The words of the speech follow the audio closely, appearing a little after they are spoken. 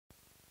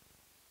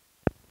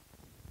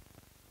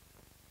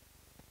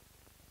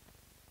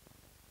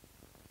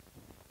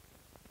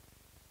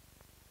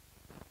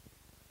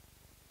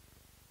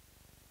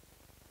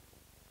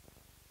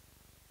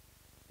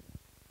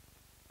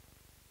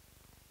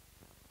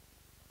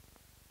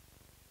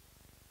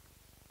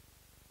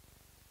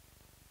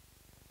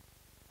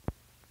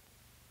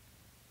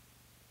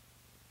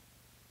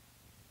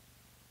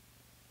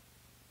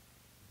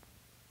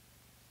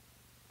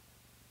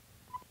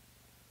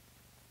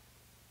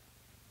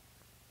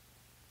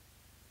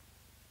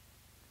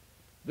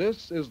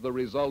This is the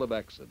result of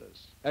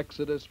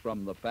exodus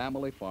from the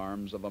family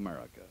farms of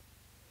America.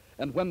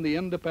 And when the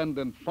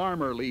independent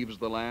farmer leaves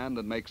the land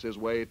and makes his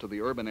way to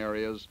the urban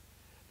areas,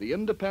 the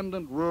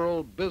independent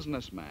rural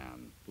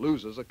businessman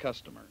loses a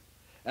customer.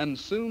 And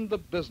soon the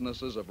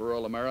businesses of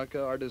rural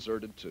America are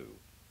deserted too.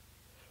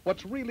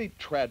 What's really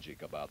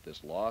tragic about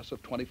this loss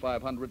of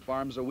 2,500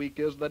 farms a week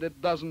is that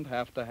it doesn't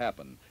have to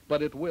happen,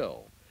 but it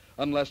will,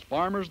 unless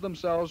farmers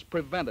themselves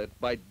prevent it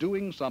by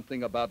doing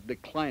something about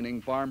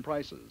declining farm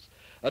prices,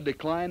 a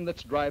decline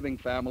that's driving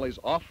families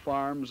off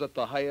farms at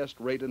the highest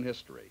rate in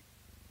history.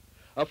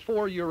 A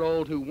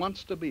 4-year-old who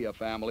wants to be a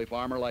family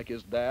farmer like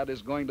his dad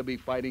is going to be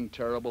fighting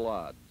terrible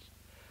odds.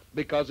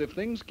 Because if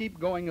things keep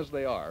going as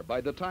they are,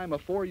 by the time a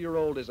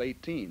 4-year-old is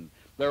 18,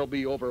 there'll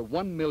be over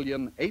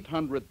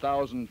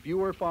 1,800,000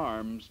 fewer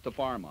farms to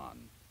farm on.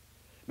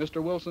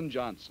 Mr. Wilson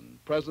Johnson,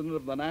 president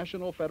of the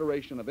National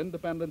Federation of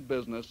Independent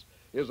Business,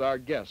 is our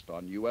guest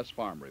on U.S.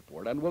 Farm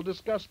Report, and we'll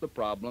discuss the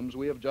problems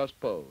we have just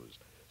posed.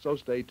 So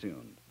stay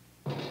tuned.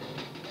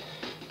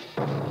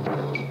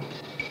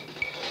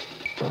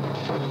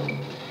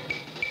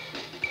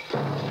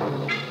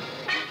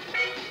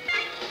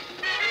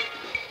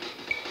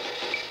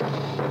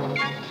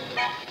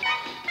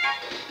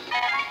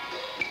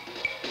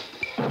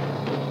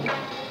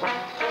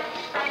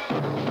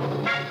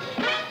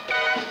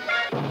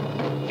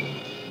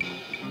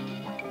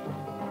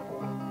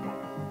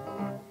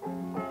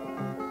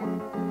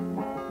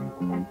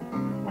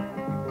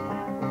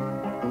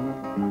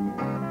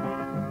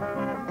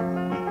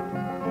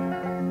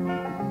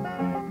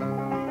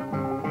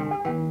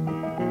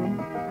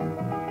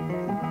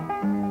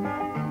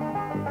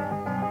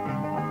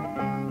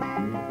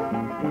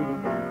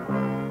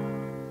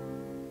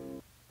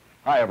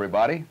 Hi,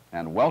 everybody,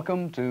 and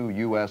welcome to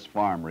U.S.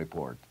 Farm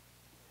Report.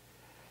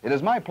 It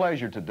is my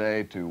pleasure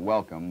today to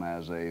welcome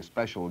as a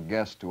special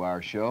guest to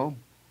our show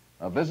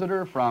a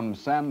visitor from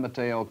San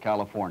Mateo,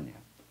 California.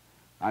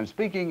 I'm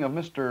speaking of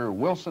Mr.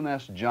 Wilson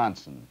S.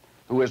 Johnson,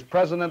 who is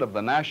president of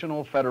the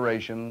National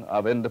Federation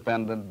of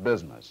Independent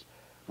Business.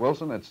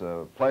 Wilson, it's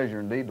a pleasure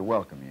indeed to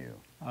welcome you.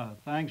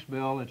 Thanks,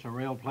 Bill. It's a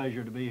real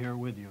pleasure to be here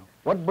with you.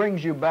 What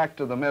brings you back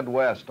to the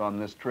Midwest on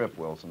this trip,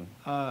 Wilson?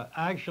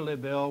 Actually,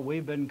 Bill,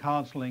 we've been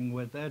counseling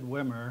with Ed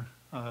Wimmer,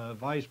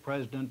 Vice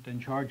President in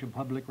charge of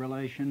public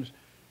relations,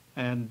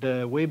 and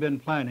we've been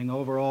planning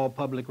overall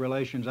public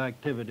relations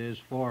activities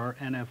for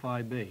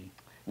NFIB.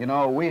 You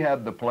know, we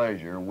had the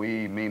pleasure,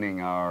 we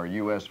meaning our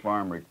U.S.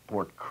 Farm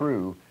Report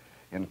crew,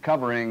 in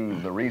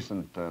covering the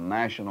recent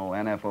National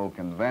NFO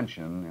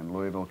convention in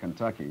Louisville,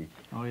 Kentucky,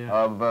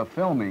 of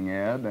filming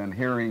Ed and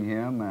hearing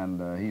him,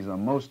 and he's a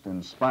most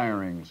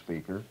inspiring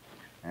speaker,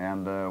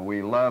 and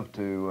we love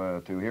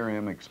to hear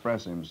him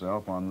express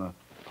himself on the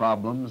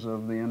problems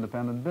of the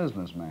independent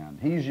businessman.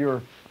 He's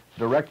your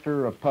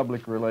Director of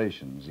Public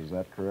Relations, is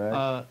that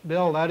correct?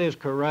 Bill, that is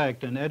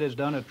correct, and Ed has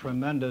done a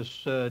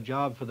tremendous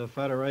job for the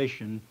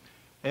Federation.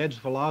 Ed's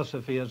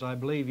philosophy, as I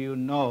believe you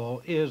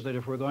know, is that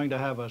if we're going to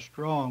have a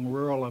strong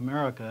rural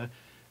America,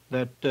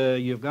 that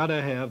you've got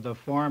to have the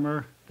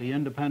farmer, the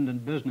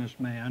independent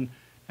businessman,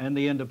 and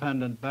the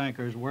independent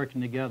bankers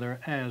working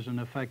together as an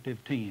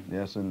effective team.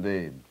 Yes,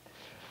 indeed.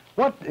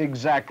 What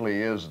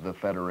exactly is the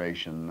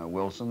Federation,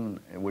 Wilson?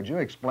 Would you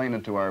explain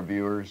it to our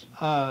viewers?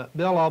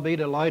 Bill, I'll be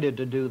delighted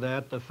to do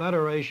that. The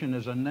Federation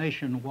is a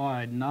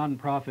nationwide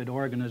nonprofit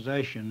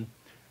organization.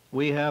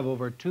 We have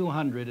over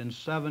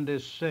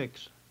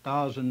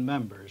 276,000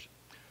 members.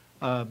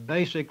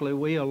 Basically,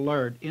 we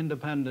alert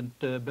independent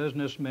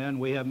businessmen.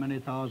 We have many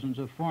thousands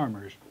of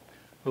farmers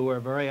who are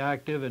very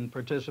active in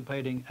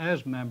participating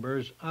as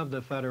members of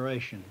the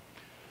Federation.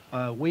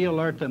 We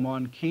alert them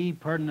on key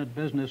pertinent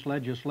business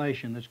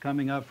legislation that's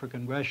coming up for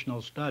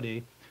congressional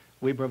study.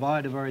 We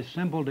provide a very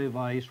simple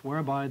device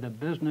whereby the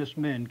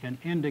businessmen can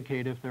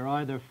indicate if they're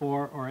either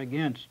for or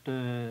against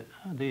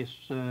these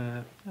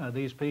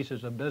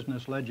pieces of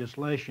business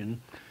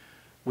legislation.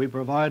 We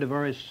provide a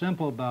very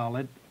simple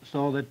ballot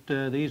so that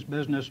these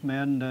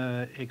businessmen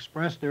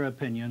express their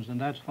opinions, and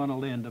that's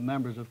funneled into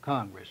members of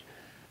Congress.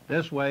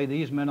 This way,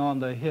 these men on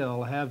the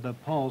Hill have the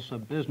pulse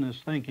of business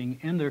thinking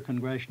in their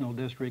congressional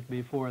district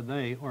before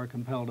they are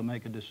compelled to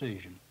make a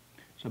decision.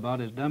 It's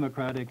about as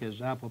democratic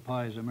as apple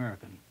pie is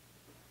American.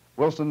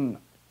 Wilson,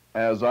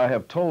 as I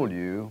have told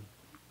you,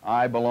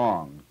 I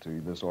belong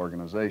to this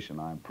organization.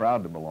 I'm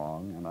proud to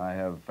belong, and I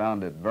have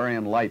found it very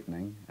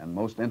enlightening and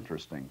most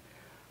interesting.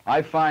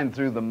 I find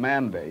through the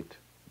mandate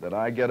that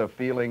I get a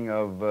feeling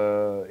of,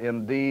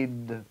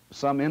 indeed,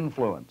 some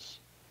influence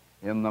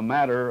in the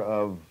matter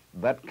of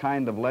that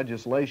kind of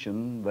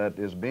legislation that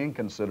is being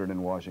considered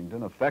in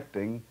Washington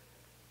affecting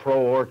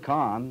pro or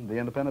con the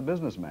independent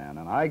businessman,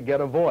 and I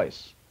get a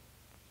voice.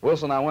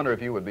 Wilson, I wonder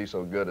if you would be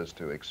so good as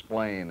to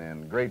explain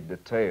in great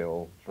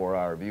detail for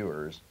our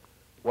viewers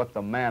what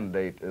the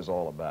mandate is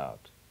all about.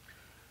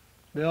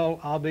 Bill,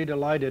 I'll be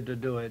delighted to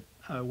do it.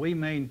 We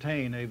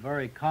maintain a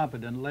very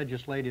competent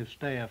legislative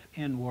staff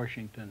in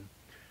Washington.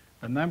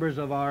 The members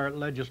of our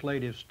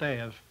legislative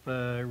staff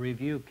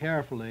review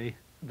carefully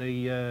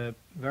the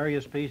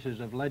various pieces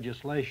of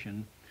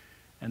legislation,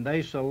 and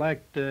they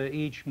select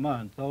each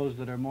month those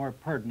that are more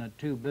pertinent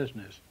to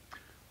business.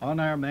 On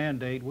our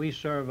mandate, we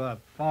serve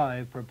up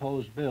 5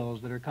 proposed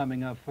bills that are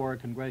coming up for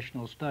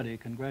congressional study,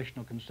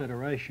 congressional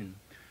consideration.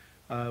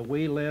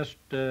 We list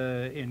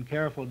in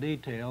careful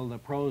detail the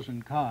pros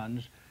and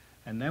cons,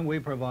 and then we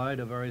provide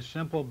a very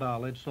simple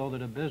ballot so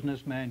that a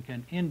businessman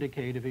can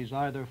indicate if he's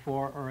either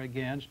for or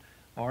against,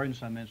 or in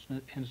some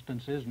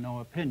instances, no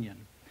opinion.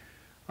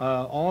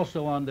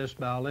 Also on this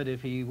ballot,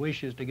 if he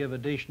wishes to give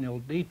additional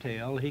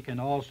detail, he can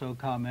also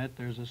comment.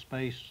 There's a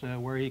space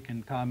where he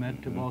can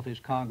comment to both his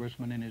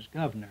congressman and his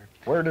governor.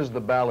 Where does the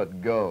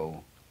ballot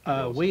go?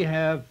 We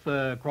have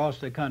across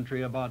the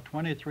country about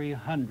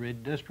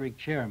 2,300 district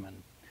chairmen.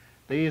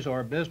 These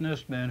are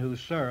businessmen who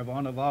serve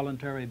on a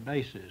voluntary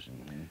basis.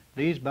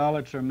 These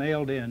ballots are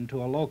mailed in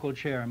to a local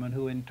chairman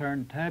who in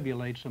turn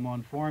tabulates them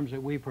on forms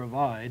that we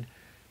provide.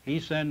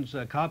 He sends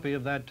a copy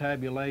of that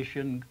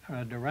tabulation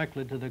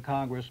directly to the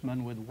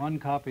congressman with 1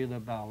 copy of the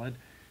ballot.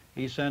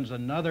 He sends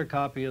another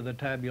copy of the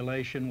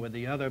tabulation with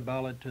the other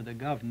ballot to the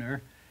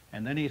governor,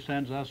 and then he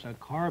sends us a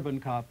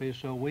carbon copy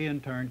so we in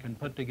turn can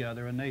put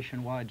together a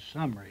nationwide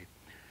summary.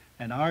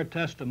 And our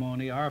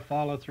testimony, our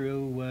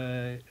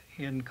follow-through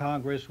in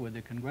Congress with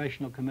the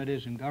congressional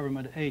committees and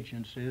government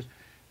agencies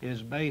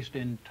is based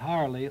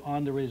entirely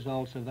on the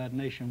results of that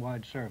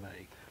nationwide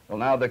survey. Well,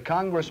 now the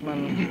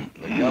congressman,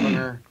 the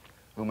governor,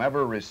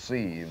 whomever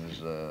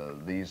receives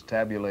these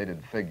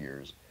tabulated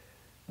figures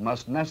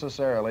must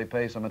necessarily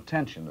pay some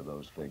attention to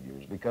those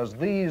figures, because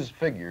these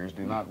figures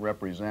do not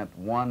represent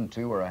 1,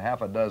 2, or a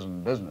half a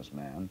dozen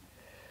businessmen.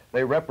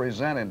 They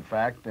represent, in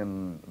fact,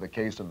 in the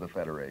case of the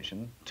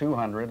Federation,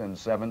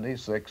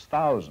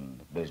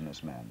 276,000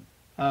 businessmen.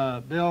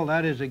 Bill,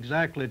 that is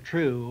exactly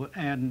true,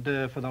 and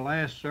for the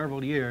last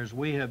several years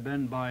we have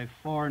been by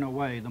far and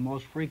away the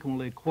most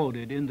frequently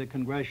quoted in the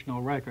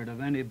congressional record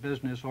of any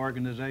business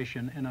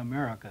organization in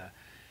America.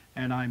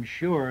 And I'm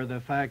sure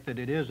the fact that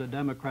it is a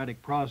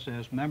democratic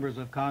process, members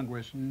of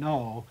Congress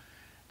know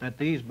that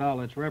these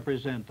ballots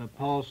represent the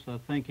pulse, the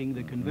thinking,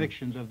 the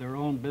convictions of their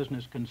own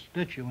business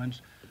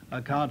constituents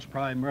accounts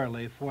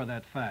primarily for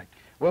that fact.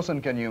 Wilson,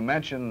 can you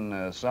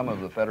mention some of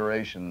the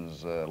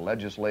Federation's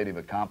legislative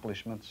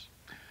accomplishments?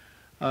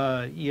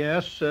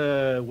 Yes,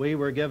 we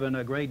were given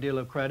a great deal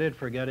of credit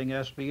for getting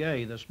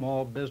SBA, the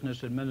Small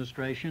Business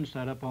Administration,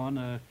 set up on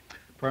a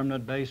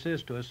permanent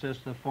basis to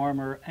assist the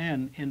farmer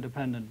and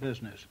independent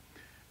business.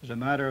 As a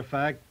matter of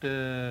fact,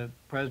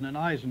 President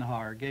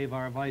Eisenhower gave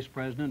our Vice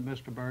President,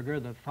 Mr. Berger,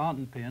 the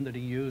fountain pen that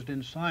he used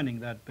in signing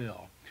that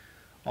bill.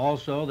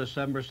 Also, the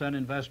 7%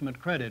 investment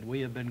credit,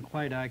 we have been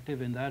quite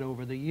active in that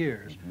over the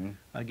years.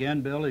 Again,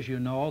 Bill, as you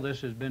know,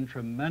 this has been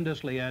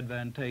tremendously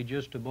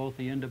advantageous to both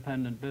the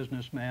independent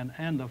businessman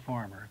and the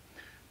farmer.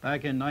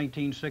 Back in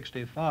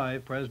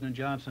 1965, President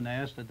Johnson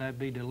asked that that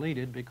be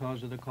deleted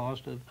because of the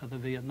cost of the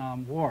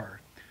Vietnam War.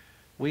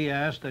 We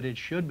asked that it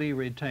should be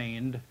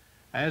retained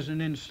as an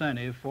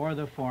incentive for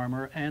the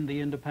farmer and the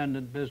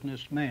independent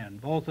businessman,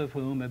 both of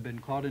whom have been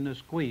caught in a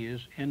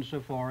squeeze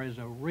insofar as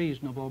a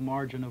reasonable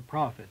margin of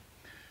profit.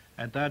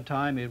 At that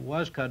time, it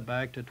was cut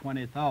back to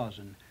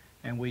 $20,000,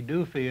 and we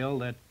do feel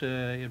that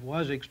it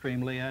was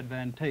extremely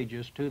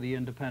advantageous to the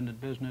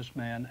independent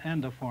businessman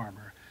and the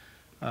farmer.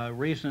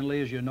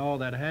 Recently, as you know,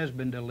 that has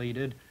been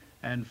deleted,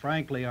 and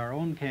frankly, our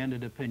own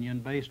candid opinion,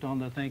 based on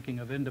the thinking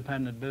of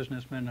independent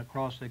businessmen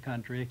across the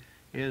country,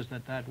 is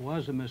that that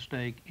was a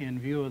mistake in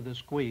view of the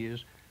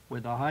squeeze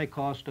with the high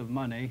cost of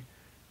money,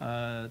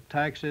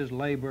 taxes,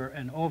 labor,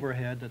 and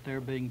overhead that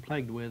they're being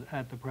plagued with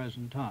at the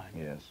present time.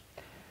 Yes.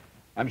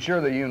 I'm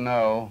sure that you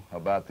know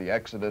about the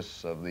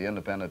exodus of the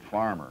independent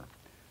farmer.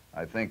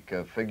 I think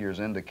figures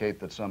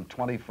indicate that some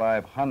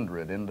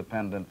 2,500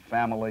 independent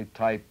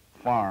family-type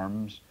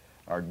farms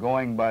are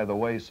going by the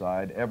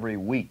wayside every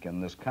week in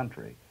this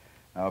country.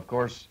 Now, of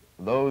course,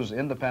 those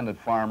independent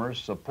farmers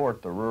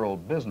support the rural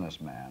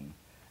businessman,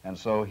 and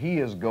so he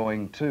is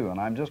going too.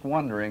 And I'm just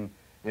wondering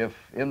if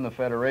in the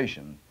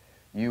Federation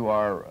you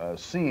are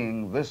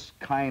seeing this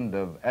kind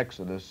of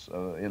exodus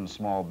in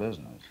small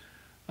business.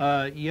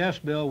 Yes,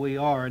 Bill, we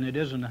are, and it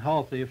isn't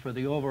healthy for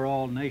the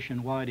overall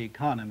nationwide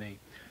economy.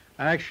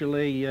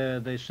 Actually,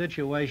 the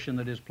situation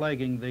that is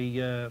plaguing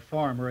the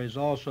farmer is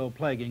also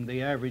plaguing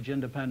the average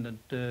independent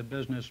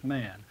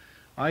businessman.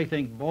 I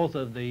think both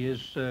of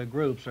these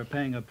groups are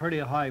paying a pretty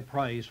high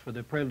price for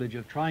the privilege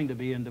of trying to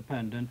be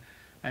independent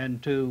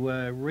and to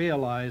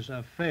realize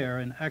a fair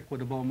and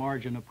equitable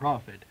margin of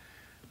profit.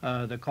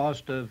 The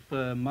cost of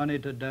money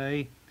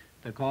today,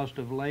 the cost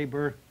of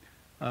labor,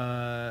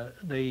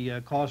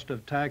 the cost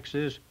of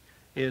taxes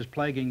is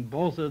plaguing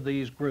both of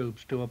these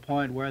groups to a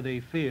point where they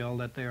feel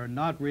that they are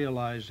not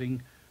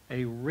realizing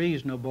a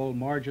reasonable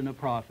margin of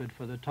profit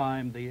for the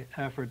time, the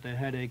effort, the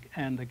headache,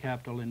 and the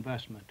capital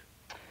investment.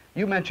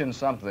 You mentioned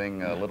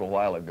something a little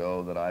while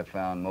ago that I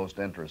found most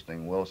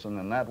interesting, Wilson,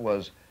 and that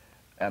was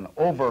an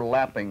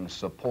overlapping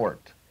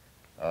support.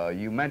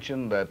 You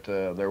mentioned that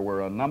there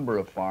were a number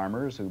of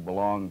farmers who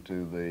belonged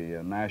to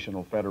the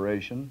National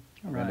Federation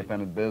of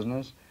Independent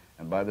Business,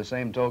 and by the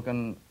same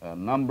token,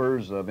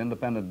 numbers of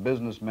independent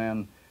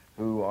businessmen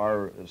who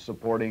are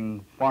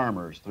supporting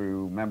farmers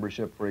through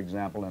membership, for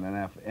example, in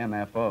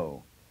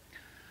NFO.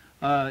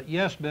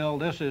 Yes, Bill,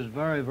 this is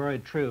very, very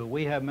true.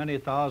 We have many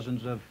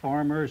thousands of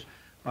farmers.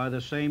 By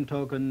the same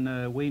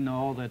token, we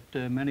know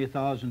that many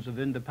thousands of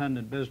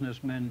independent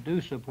businessmen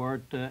do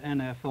support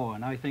NFO,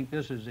 and I think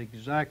this is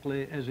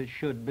exactly as it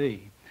should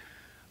be.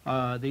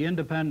 The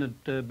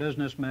independent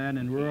businessman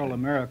in rural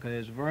America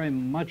is very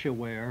much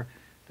aware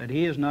that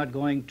he is not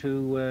going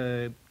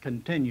to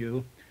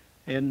continue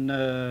in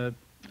a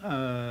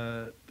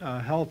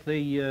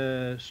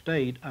healthy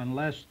state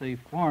unless the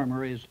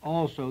farmer is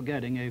also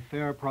getting a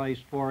fair price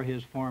for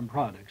his farm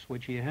products,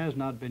 which he has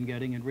not been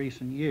getting in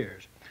recent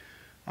years.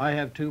 I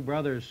have two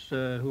brothers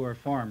who are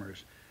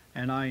farmers,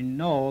 and I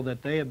know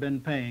that they have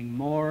been paying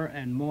more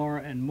and more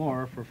and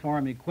more for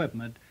farm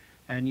equipment,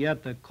 and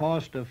yet the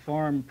cost of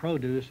farm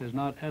produce has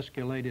not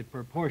escalated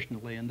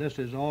proportionally, and this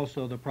is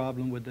also the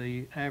problem with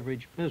the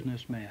average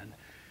businessman.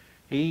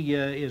 He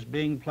is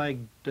being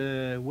plagued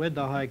with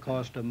the high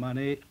cost of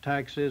money,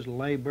 taxes,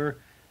 labor,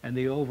 and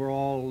the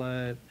overall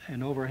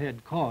and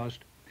overhead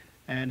cost,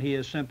 and he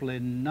is simply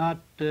not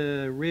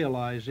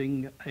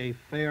realizing a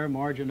fair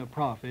margin of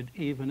profit,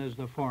 even as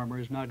the farmer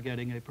is not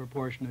getting a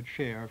proportionate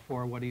share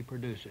for what he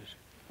produces.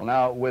 Well,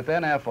 now, with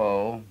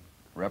NFO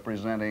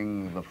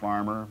representing the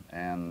farmer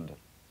and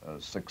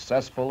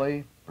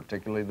successfully,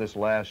 particularly this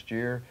last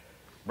year,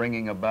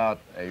 bringing about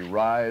a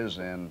rise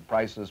in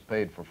prices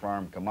paid for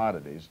farm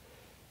commodities,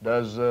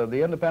 does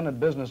the independent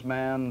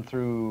businessman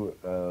through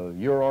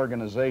your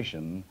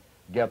organization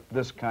get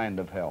this kind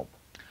of help?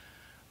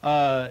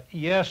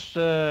 Yes,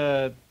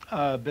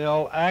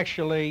 Bill.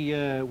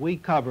 Actually, we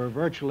cover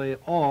virtually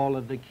all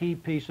of the key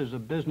pieces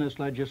of business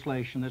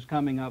legislation that's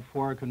coming up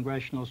for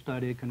congressional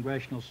study,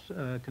 congressional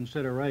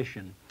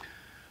consideration.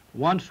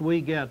 Once we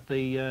get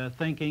the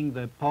thinking,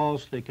 the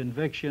pulse, the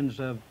convictions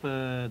of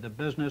the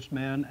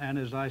businessmen, and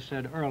as I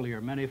said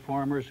earlier, many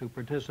farmers who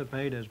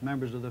participate as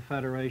members of the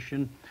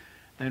Federation,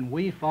 then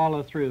we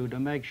follow through to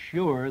make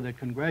sure that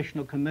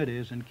congressional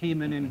committees and key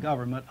men in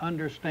government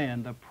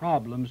understand the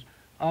problems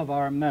of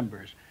our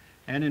members.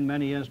 And in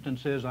many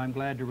instances, I'm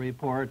glad to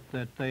report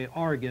that they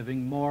are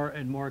giving more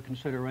and more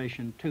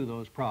consideration to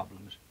those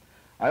problems.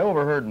 I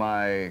overheard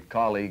my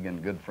colleague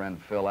and good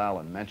friend Phil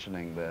Allen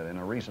mentioning that in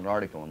a recent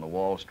article in the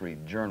Wall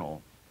Street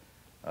Journal,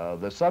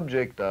 the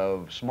subject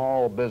of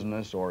small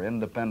business or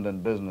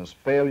independent business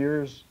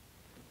failures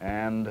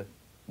and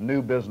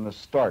new business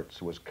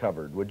starts was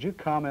covered. Would you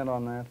comment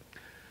on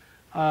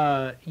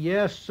that?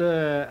 Yes,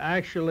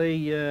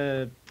 actually,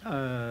 the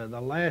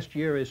last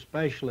year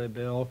especially,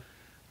 Bill,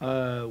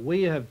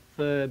 we have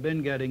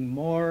been getting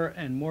more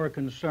and more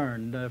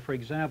concerned, for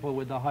example,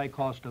 with the high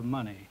cost of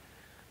money.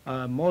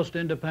 Most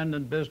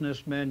independent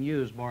businessmen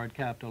use borrowed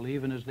capital,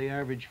 even as the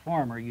average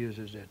farmer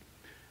uses it.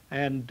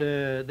 And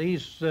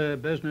these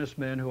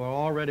businessmen who are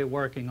already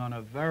working on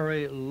a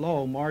very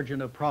low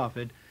margin of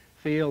profit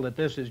feel that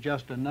this is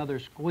just another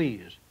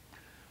squeeze.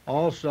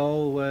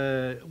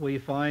 Also, we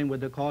find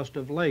with the cost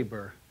of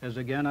labor, as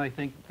again I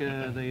think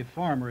the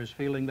farmer is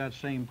feeling that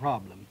same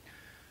problem.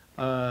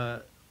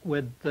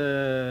 With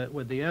the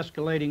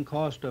escalating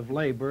cost of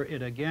labor,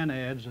 it again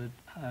adds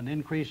an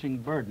increasing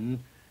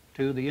burden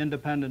to the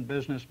independent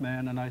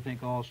businessman and I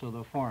think also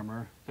the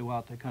farmer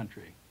throughout the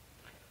country.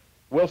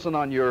 Wilson,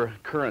 on your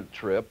current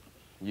trip,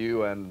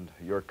 you and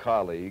your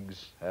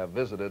colleagues have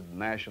visited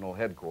national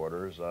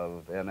headquarters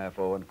of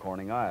NFO in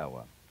Corning,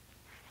 Iowa.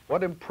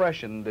 What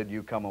impression did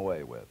you come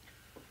away with?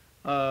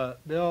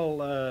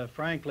 Bill,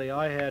 frankly,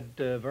 I had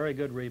very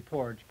good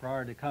reports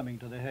prior to coming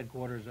to the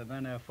headquarters of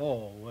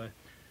NFO.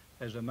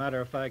 As a matter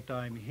of fact,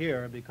 I'm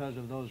here because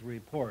of those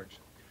reports.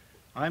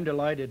 I'm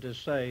delighted to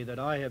say that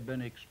I have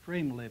been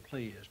extremely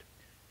pleased.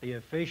 The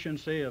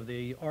efficiency of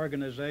the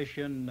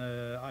organization,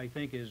 I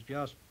think, is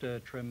just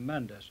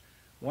tremendous.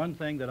 One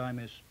thing that I'm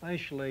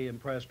especially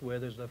impressed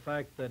with is the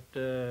fact that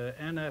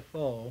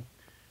NFO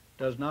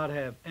does not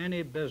have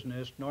any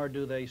business, nor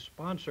do they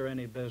sponsor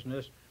any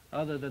business,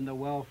 other than the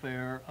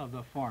welfare of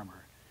the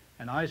farmer.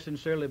 And I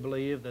sincerely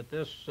believe that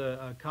this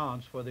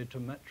accounts for the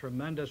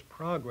tremendous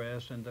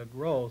progress and the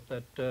growth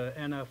that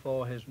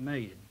NFO has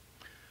made.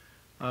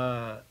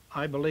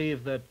 I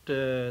believe that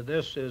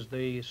this is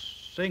the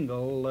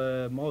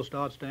single most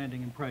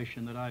outstanding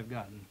impression that I've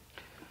gotten.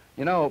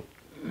 You know,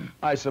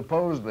 I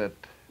suppose that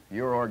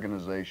your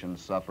organization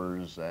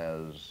suffers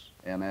as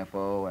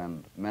NFO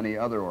and many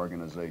other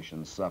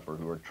organizations suffer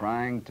who are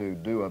trying to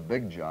do a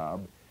big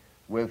job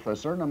with a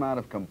certain amount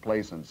of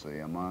complacency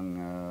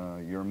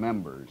among your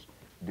members.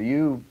 Do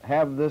you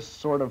have this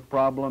sort of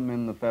problem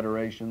in the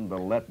Federation, the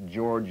let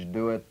George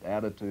do it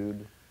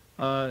attitude?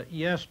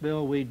 Yes,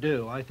 Bill, we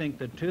do. I think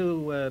the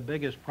two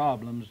biggest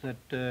problems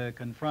that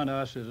confront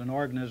us as an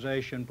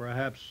organization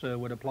perhaps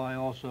would apply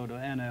also to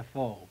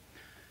NFO.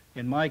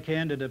 In my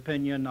candid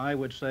opinion, I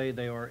would say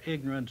they are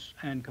ignorance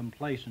and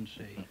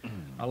complacency.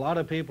 A lot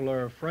of people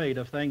are afraid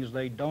of things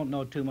they don't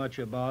know too much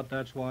about.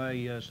 That's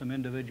why some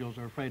individuals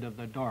are afraid of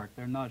the dark.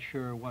 They're not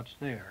sure what's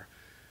there.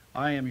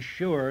 I am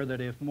sure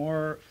that if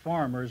more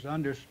farmers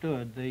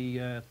understood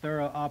the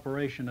thorough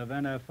operation of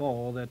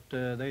NFO,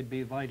 that they'd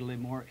be vitally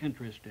more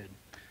interested.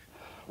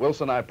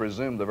 Wilson, I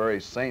presume the very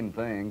same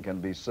thing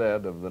can be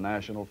said of the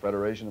National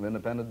Federation of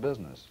Independent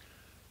Business.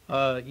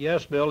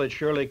 Yes, Bill, it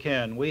surely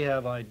can. We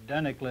have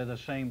identically the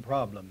same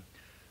problem.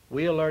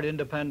 We alert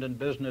independent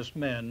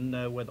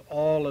businessmen with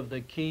all of the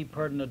key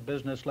pertinent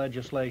business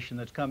legislation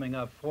that's coming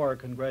up for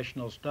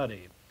congressional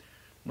study.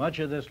 Much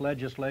of this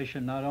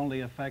legislation not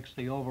only affects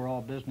the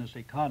overall business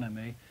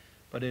economy,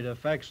 but it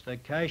affects the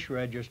cash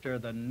register,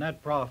 the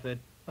net profit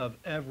of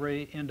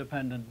every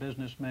independent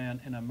businessman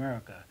in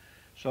America.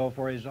 So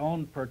for his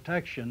own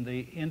protection,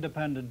 the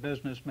independent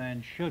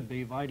businessman should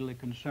be vitally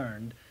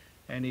concerned,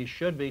 and he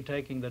should be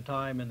taking the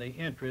time and the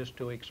interest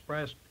to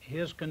express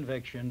his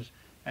convictions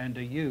and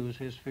to use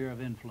his sphere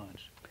of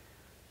influence.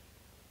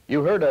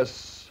 You heard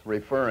us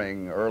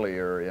referring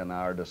earlier in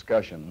our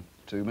discussion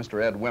to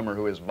Mr. Ed Wimmer,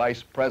 who is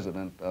Vice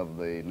President of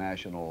the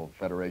National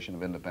Federation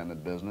of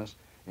Independent Business,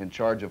 in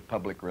charge of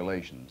public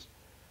relations.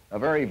 A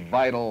very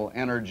vital,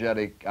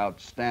 energetic,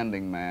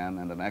 outstanding man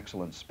and an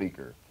excellent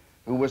speaker,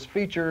 who was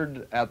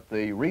featured at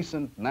the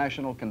recent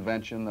National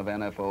Convention of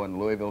NFO in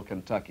Louisville,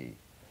 Kentucky.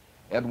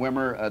 Ed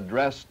Wimmer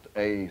addressed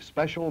a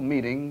special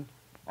meeting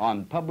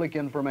on public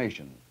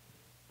information.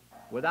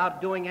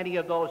 Without doing any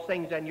of those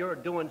things, then you're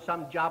doing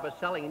some job of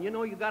selling. And you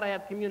know, you've got to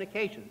have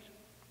communications.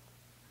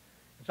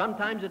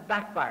 Sometimes it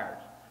backfires.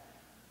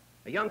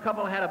 A young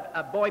couple had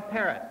a boy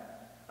parrot,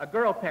 a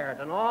girl parrot,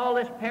 and all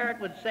this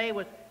parrot would say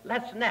was,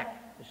 "Let's neck."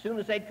 As soon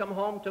as they'd come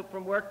home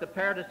from work, the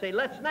parrot would say,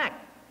 "Let's neck."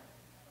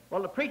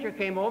 Well, the preacher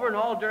came over, and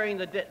all during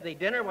the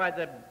dinner, why,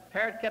 the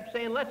parrot kept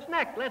saying, "Let's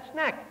neck, let's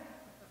neck."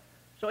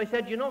 So he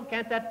said, "You know,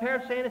 can't that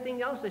parrot say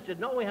anything else?" They said,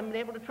 "No, we haven't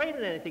been able to train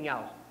it anything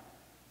else."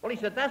 Well, he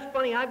said, "That's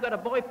funny, I've got a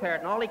boy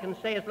parrot, and all he can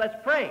say is, 'Let's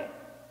pray.'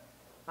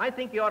 I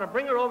think you ought to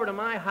bring her over to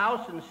my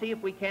house and see if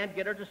we can't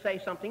get her to say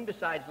something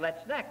besides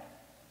 'Let's neck.'"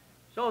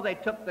 So they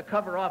took the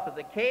cover off of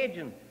the cage,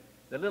 and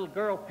the little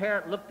girl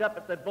parrot looked up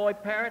at the boy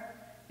parrot,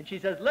 and she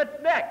says,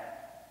 "Let's neck."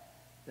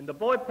 And the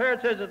boy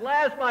parrot says, "At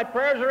last my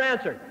prayers are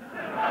answered."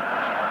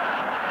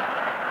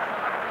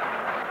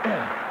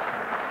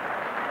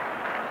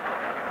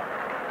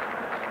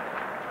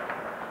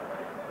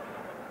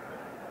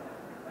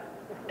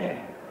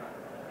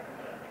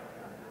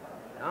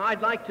 Now,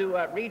 I'd like to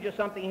read you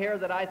something here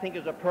that I think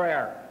is a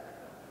prayer.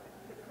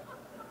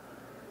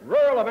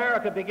 Rural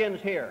America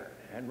begins here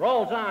and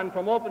rolls on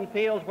from open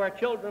fields where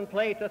children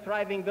play to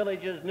thriving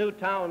villages, new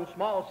towns,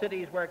 small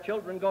cities where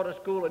children go to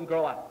school and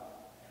grow up.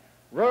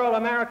 Rural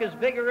America's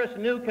vigorous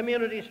new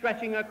communities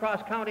stretching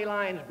across county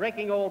lines,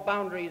 breaking old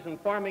boundaries and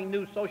forming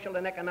new social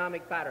and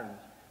economic patterns,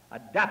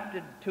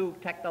 adapted to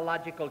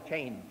technological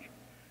change.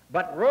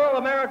 But rural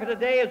America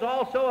today is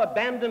also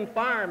abandoned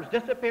farms,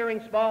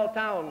 disappearing small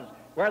towns,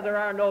 where there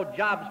are no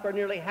jobs for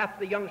nearly half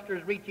the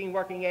youngsters reaching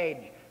working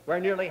age, where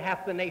nearly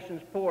half the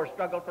nation's poor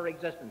struggle for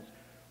existence.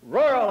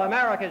 Rural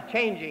America is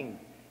changing,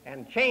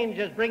 and change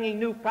is bringing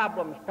new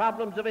problems,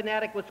 problems of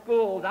inadequate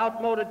schools,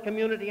 outmoded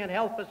community and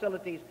health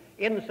facilities,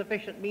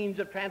 insufficient means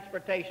of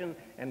transportation,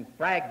 and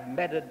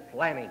fragmented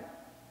planning.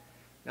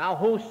 Now,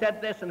 who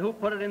said this and who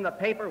put it in the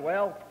paper?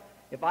 Well,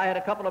 if I had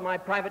a couple of my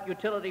private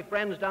utility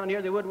friends down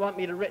here, they wouldn't want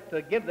me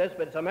to give this,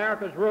 but it's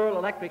America's Rural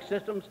Electric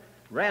Systems,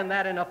 ran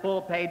that in a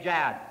full-page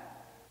ad.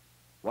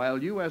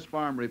 While U.S.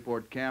 Farm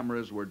Report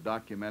cameras were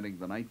documenting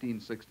the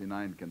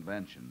 1969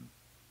 convention,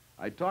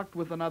 I talked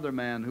with another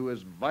man who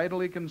is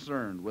vitally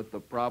concerned with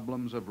the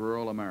problems of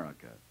rural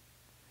America,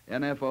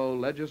 NFO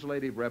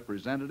Legislative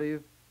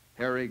Representative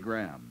Harry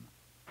Graham.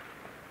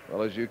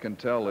 Well, as you can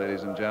tell,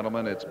 ladies and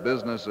gentlemen, it's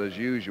business as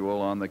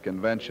usual on the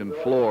convention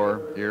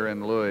floor here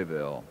in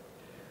Louisville.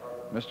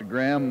 Mr.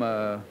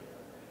 Graham,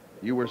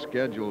 you were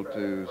scheduled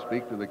to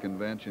speak to the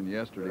convention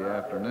yesterday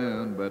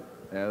afternoon, but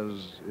as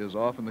is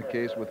often the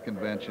case with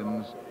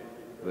conventions,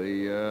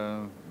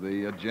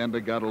 the agenda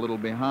got a little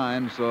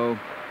behind, so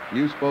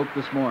you spoke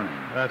this morning.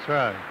 That's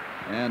right.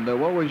 And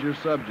what was your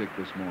subject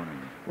this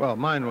morning? Well,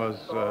 mine was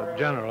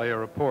generally a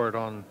report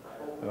on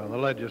the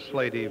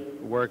legislative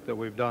work that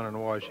we've done in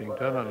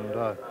Washington, and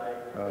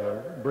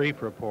a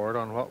brief report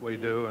on what we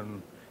do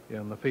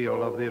in the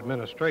field of the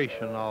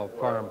administration of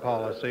foreign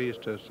policies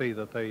to see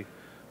that they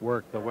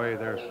work the way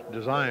they're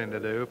designed to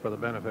do for the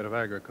benefit of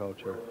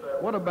agriculture.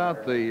 What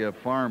about the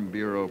Farm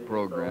Bureau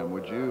program?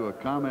 Would you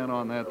comment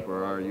on that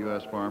for our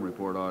U.S. Farm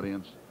Report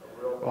audience?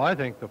 Well, I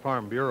think the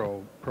Farm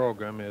Bureau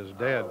program is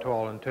dead to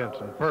all intents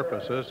and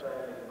purposes.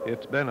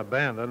 It's been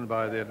abandoned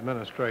by the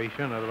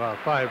administration at about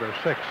 5 or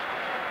 6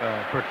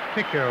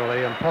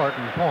 particularly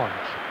important points.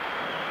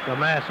 The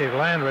massive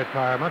land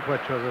requirement,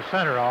 which was the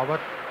center of it,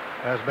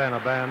 has been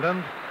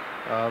abandoned.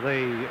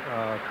 The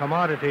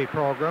commodity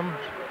programs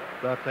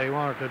that they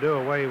wanted to do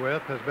away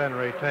with has been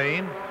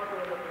retained.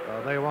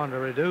 They want to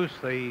reduce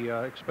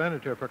the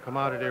expenditure for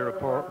commodity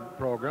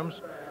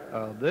programs.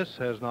 This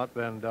has not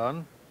been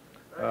done.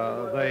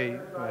 They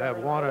have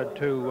wanted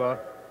to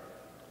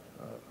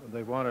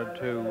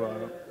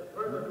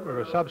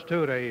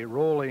substitute a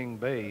rolling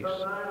base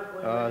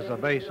as a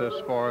basis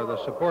for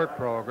the support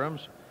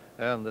programs,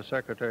 and the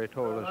Secretary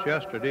told us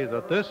yesterday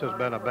that this has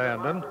been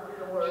abandoned,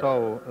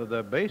 so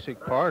the basic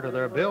part of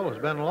their bill has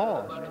been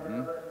lost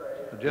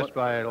just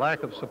by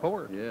lack of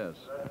support. Yes.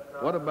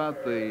 What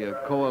about the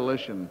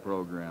coalition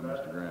program,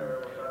 Mr. Graham?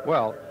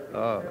 Well,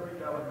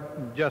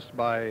 just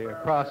by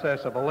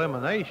process of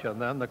elimination,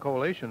 then the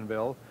coalition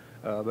bill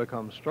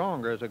becomes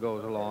stronger as it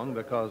goes along,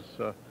 because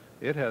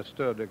it has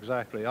stood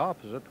exactly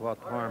opposite to what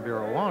the Farm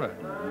Bureau wanted.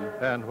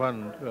 And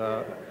when,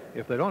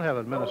 if they don't have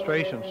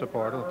administration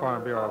support of the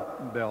Farm Bureau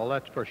bill,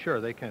 that's for sure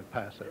they can't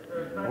pass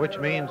it, which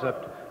means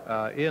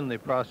that in the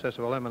process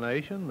of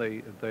elimination,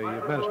 the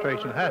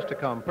administration has to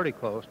come pretty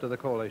close to the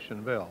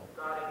coalition bill.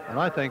 And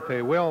I think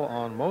they will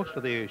on most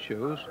of the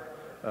issues.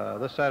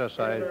 The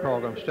set-aside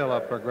program is still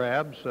up for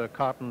grabs.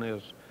 Cotton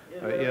is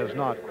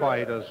not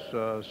quite as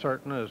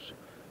certain as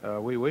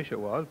we wish it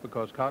was,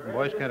 because cotton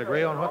boys can't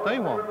agree on what they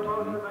want.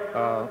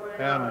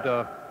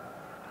 And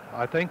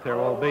I think there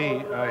will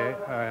be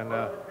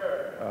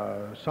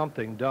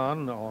something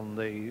done on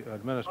the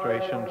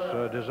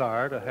administration's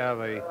desire to have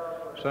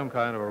some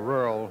kind of a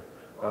rural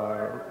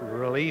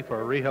relief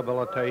or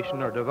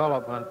rehabilitation or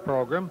development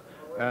program.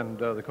 And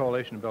the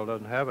coalition bill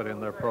doesn't have it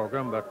in their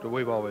program, but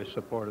we've always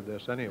supported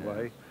this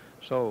anyway.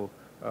 So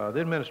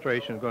the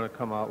administration is going to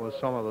come out with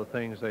some of the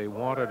things they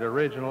wanted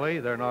originally.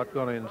 They're not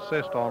going to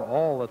insist on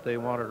all that they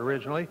wanted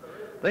originally.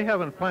 They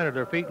haven't planted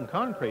their feet in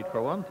concrete,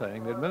 for one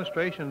thing. The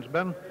administration's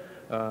been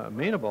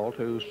amenable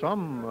to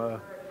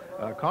some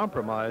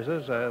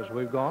compromises as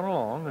we've gone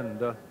along,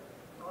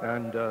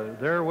 and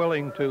they're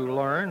willing to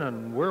learn,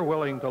 and we're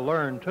willing to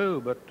learn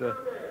too, but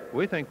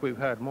we think we've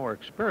had more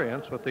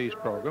experience with these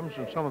programs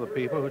than some of the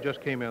people who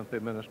just came into the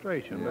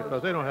administration,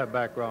 because they don't have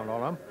background on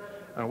them.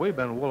 And we've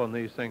been wooling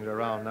these things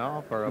around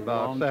now for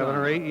about 7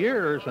 or 8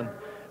 years,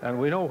 and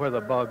we know where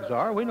the bugs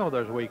are. We know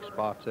there's weak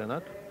spots in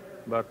it,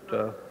 but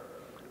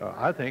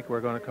I think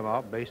we're going to come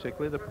out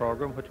basically the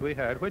program which we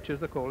had, which is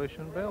the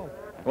coalition bill.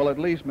 Well, at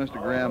least,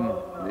 Mr. Graham,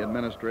 the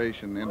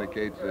administration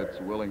indicates it's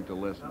willing to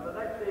listen.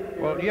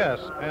 Well, yes,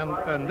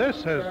 and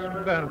this has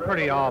been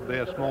pretty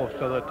obvious most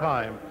of the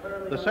time.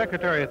 The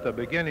Secretary at the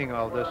beginning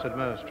of this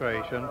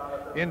administration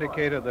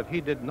indicated that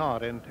he did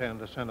not intend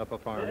to send up a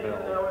farm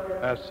bill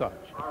as such.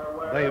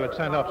 They would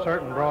send up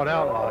certain broad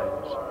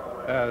outlines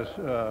as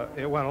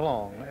it went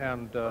along,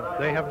 and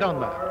they have done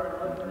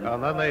that.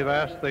 And then they've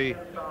asked the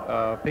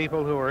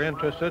people who are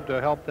interested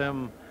to help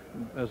them,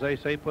 as they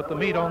say, put the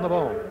meat on the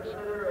bones.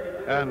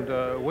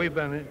 And we've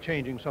been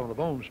changing some of the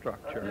bone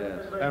structure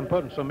and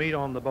putting some meat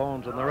on the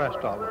bones and the rest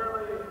of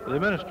it. The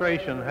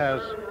administration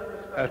has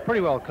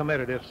pretty well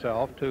committed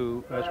itself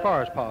to, as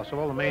far as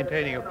possible, the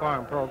maintaining of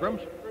farm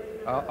programs,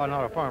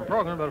 not a farm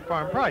program, but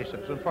farm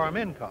prices and farm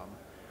income.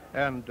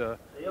 And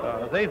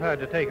they've had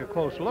to take a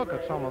close look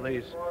at some of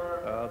these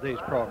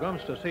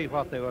programs to see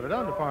what they would have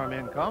done to farm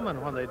income,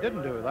 and when they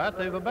didn't do that,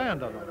 they've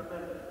abandoned them.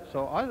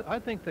 So I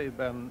think they've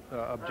been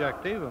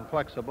objective and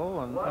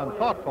flexible and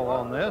thoughtful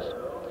on this.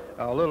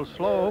 A little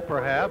slow,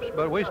 perhaps,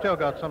 but we still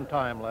got some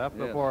time left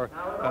before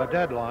a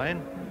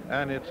deadline,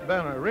 and it's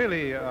been a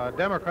really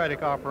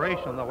democratic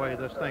operation the way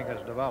this thing has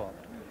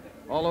developed.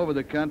 All over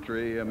the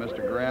country,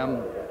 Mr.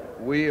 Graham,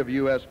 we of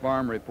U.S.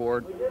 Farm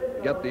Report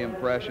get the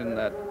impression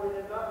that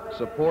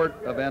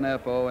support of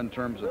NFO in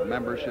terms of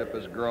membership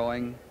is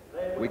growing.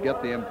 We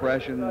get the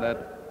impression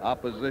that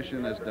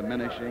opposition is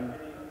diminishing.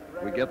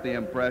 We get the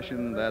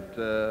impression that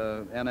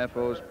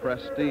NFO's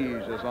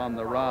prestige is on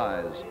the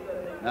rise.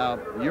 Now,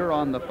 you're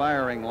on the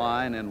firing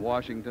line in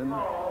Washington,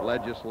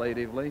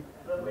 legislatively.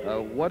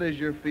 What is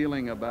your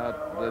feeling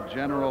about the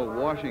general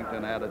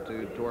Washington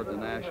attitude toward the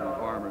National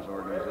Farmers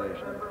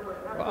Organization?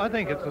 Well, I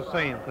think it's the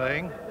same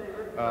thing.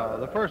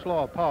 The first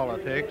law of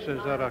politics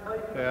is that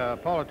a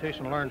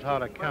politician learns how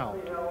to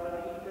count.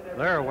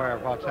 They're aware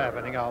of what's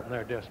happening out in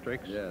their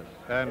districts. Yes.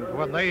 And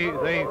when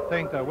they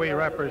think that we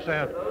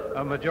represent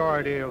a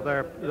majority of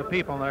the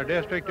people in their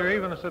district, or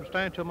even a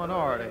substantial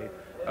minority,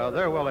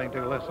 they're willing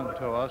to listen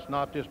to us,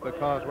 not just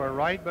because we're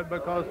right, but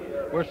because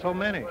we're so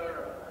many.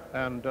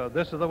 And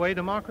this is the way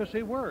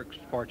democracy works,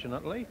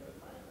 fortunately.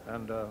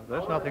 And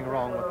there's nothing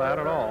wrong with that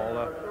at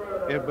all.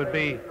 It would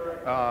be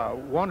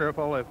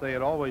wonderful if they'd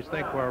always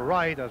think we're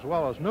right as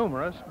well as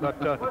numerous, but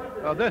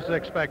this is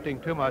expecting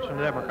too much in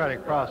the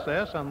democratic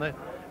process,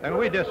 and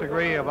we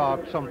disagree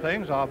about some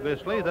things,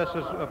 obviously. This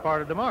is a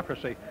part of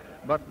democracy.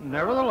 But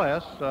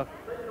nevertheless,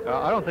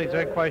 I don't think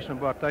there's any question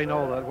but they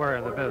know that we're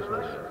in the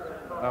business.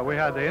 We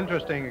had the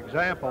interesting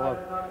example of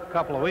a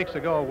couple of weeks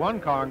ago, one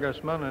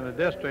congressman in a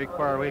district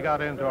where we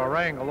got into a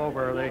wrangle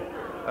over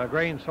the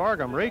grain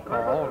sorghum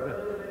recall,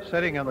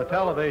 sitting in the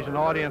television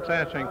audience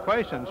answering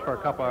questions for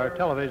a couple hours,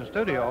 television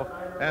studio,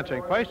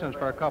 answering questions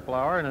for a couple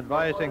hours and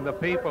advising the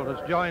people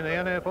to join the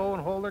NFO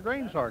and hold their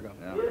grain sorghum.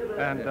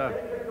 And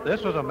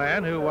this was a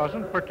man who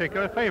wasn't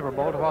particularly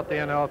favorable to what the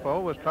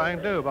NFO was trying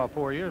to do about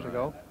 4 years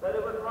ago.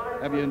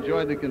 Have you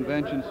enjoyed the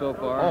convention so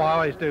far? Oh, I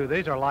always do.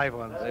 These are live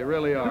ones. They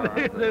really are.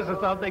 This is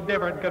something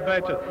different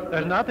convention.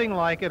 There's nothing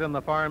like it in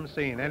the farm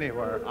scene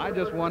anywhere. I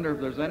just wonder if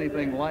there's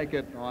anything like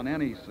it on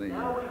any scene.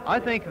 I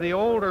think the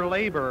older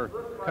labor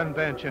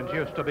conventions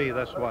used to be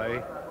this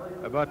way,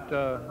 but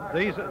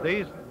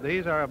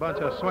these are a bunch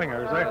of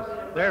swingers.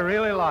 They're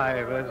really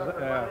live.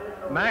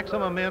 It's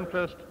maximum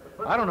interest.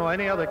 I don't know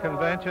any other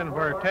convention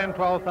where 10,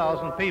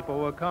 12,000 people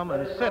will come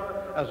and sit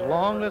as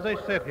long as they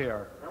sit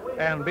here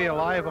and be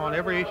alive on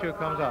every issue that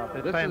comes up.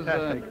 It's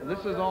fantastic. This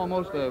is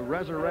almost a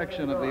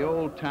resurrection of the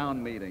old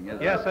town meeting,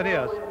 isn't it? Yes, it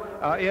is.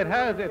 It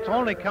has its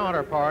only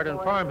counterpart in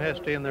farm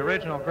history in the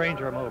original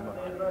Granger movement.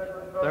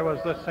 There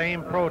was the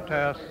same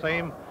protest,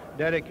 same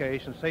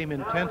dedication, same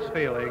intense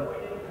feeling,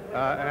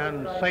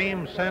 and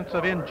same sense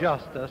of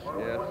injustice.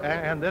 Yes.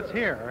 And it's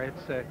here.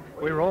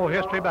 We roll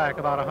history back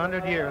about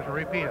 100 years and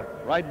repeat it.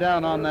 Right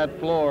down on that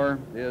floor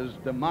is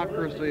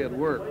democracy at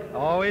work.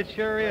 Oh, it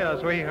sure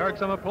is. We heard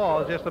some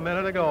applause just a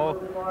minute ago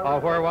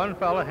where one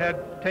fellow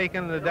had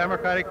taken the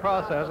democratic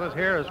processes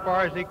here as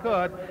far as he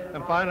could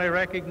and finally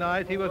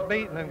recognized he was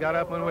beaten and got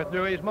up and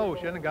withdrew his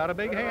motion and got a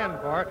big hand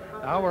for it.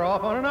 Now we're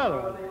off on another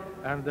one.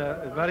 And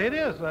but it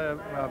is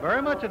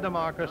very much a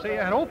democracy,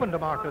 and open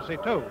democracy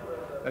too.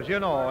 As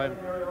you know, and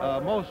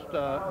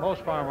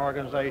most farm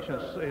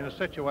organizations in a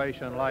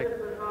situation like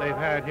they've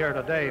had here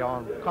today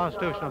on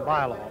constitutional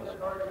bylaws,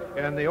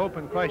 in the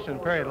open question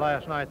period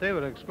last night, they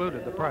would have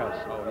excluded the press.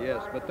 Oh,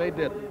 yes, but they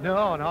didn't.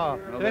 No.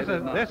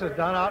 This is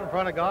done out in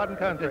front of God and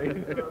country.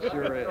 It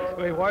sure is.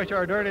 We wash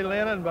our dirty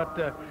linen,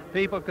 but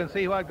people can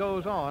see what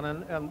goes on,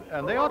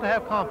 and they ought to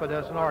have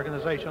confidence in an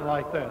organization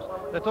like this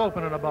that's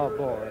open and above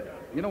board.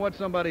 You know what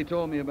somebody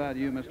told me about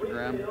you, Mr.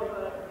 Graham?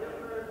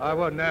 I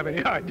wouldn't have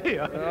any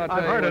idea.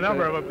 I've heard a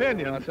number of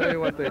opinions. I'll tell you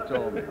what they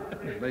told me.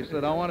 They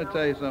said, I want to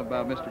tell you something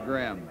about Mr.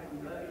 Graham.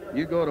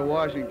 You go to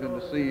Washington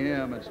to see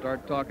him and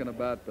start talking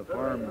about the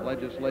farm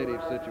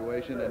legislative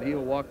situation, and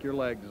he'll walk your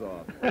legs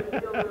off.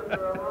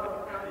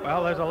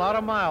 Well, there's a lot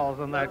of miles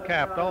in that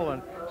Capitol,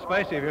 and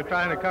especially if you're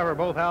trying to cover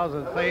both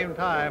houses at the same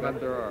time. And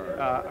there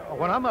are.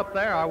 When I'm up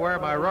there, I wear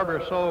my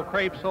rubber sole,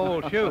 crepe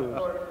sole shoes.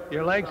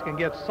 Your legs can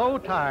get so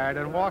tired,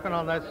 and walking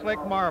on that slick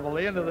marble,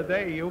 the end of the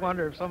day, you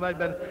wonder if somebody's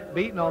been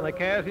beating on the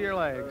calves of your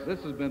legs. This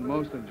has been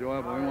most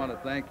enjoyable. We want to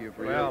thank you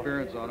for your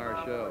appearance on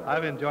our show.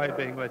 I've enjoyed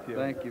being with you.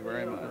 Thank you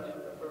very much.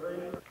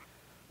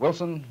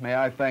 Wilson, may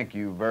I thank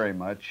you very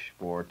much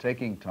for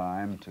taking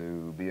time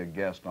to be a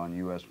guest on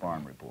U.S.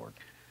 Farm Report.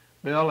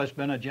 Bill, it's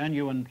been a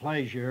genuine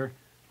pleasure.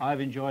 I've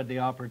enjoyed the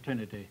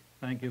opportunity.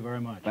 Thank you very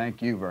much.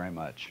 Thank you very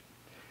much.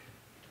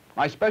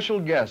 My special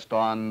guest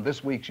on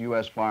this week's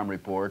U.S. Farm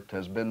Report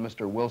has been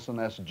Mr. Wilson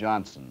S.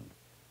 Johnson.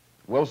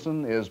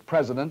 Wilson is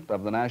president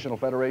of the National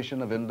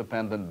Federation of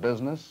Independent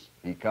Business.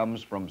 He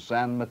comes from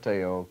San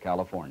Mateo,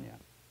 California.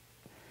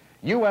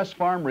 U.S.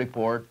 Farm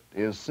Report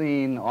is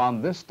seen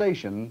on this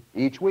station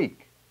each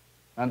week.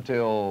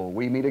 Until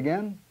we meet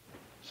again,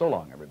 so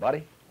long,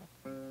 everybody.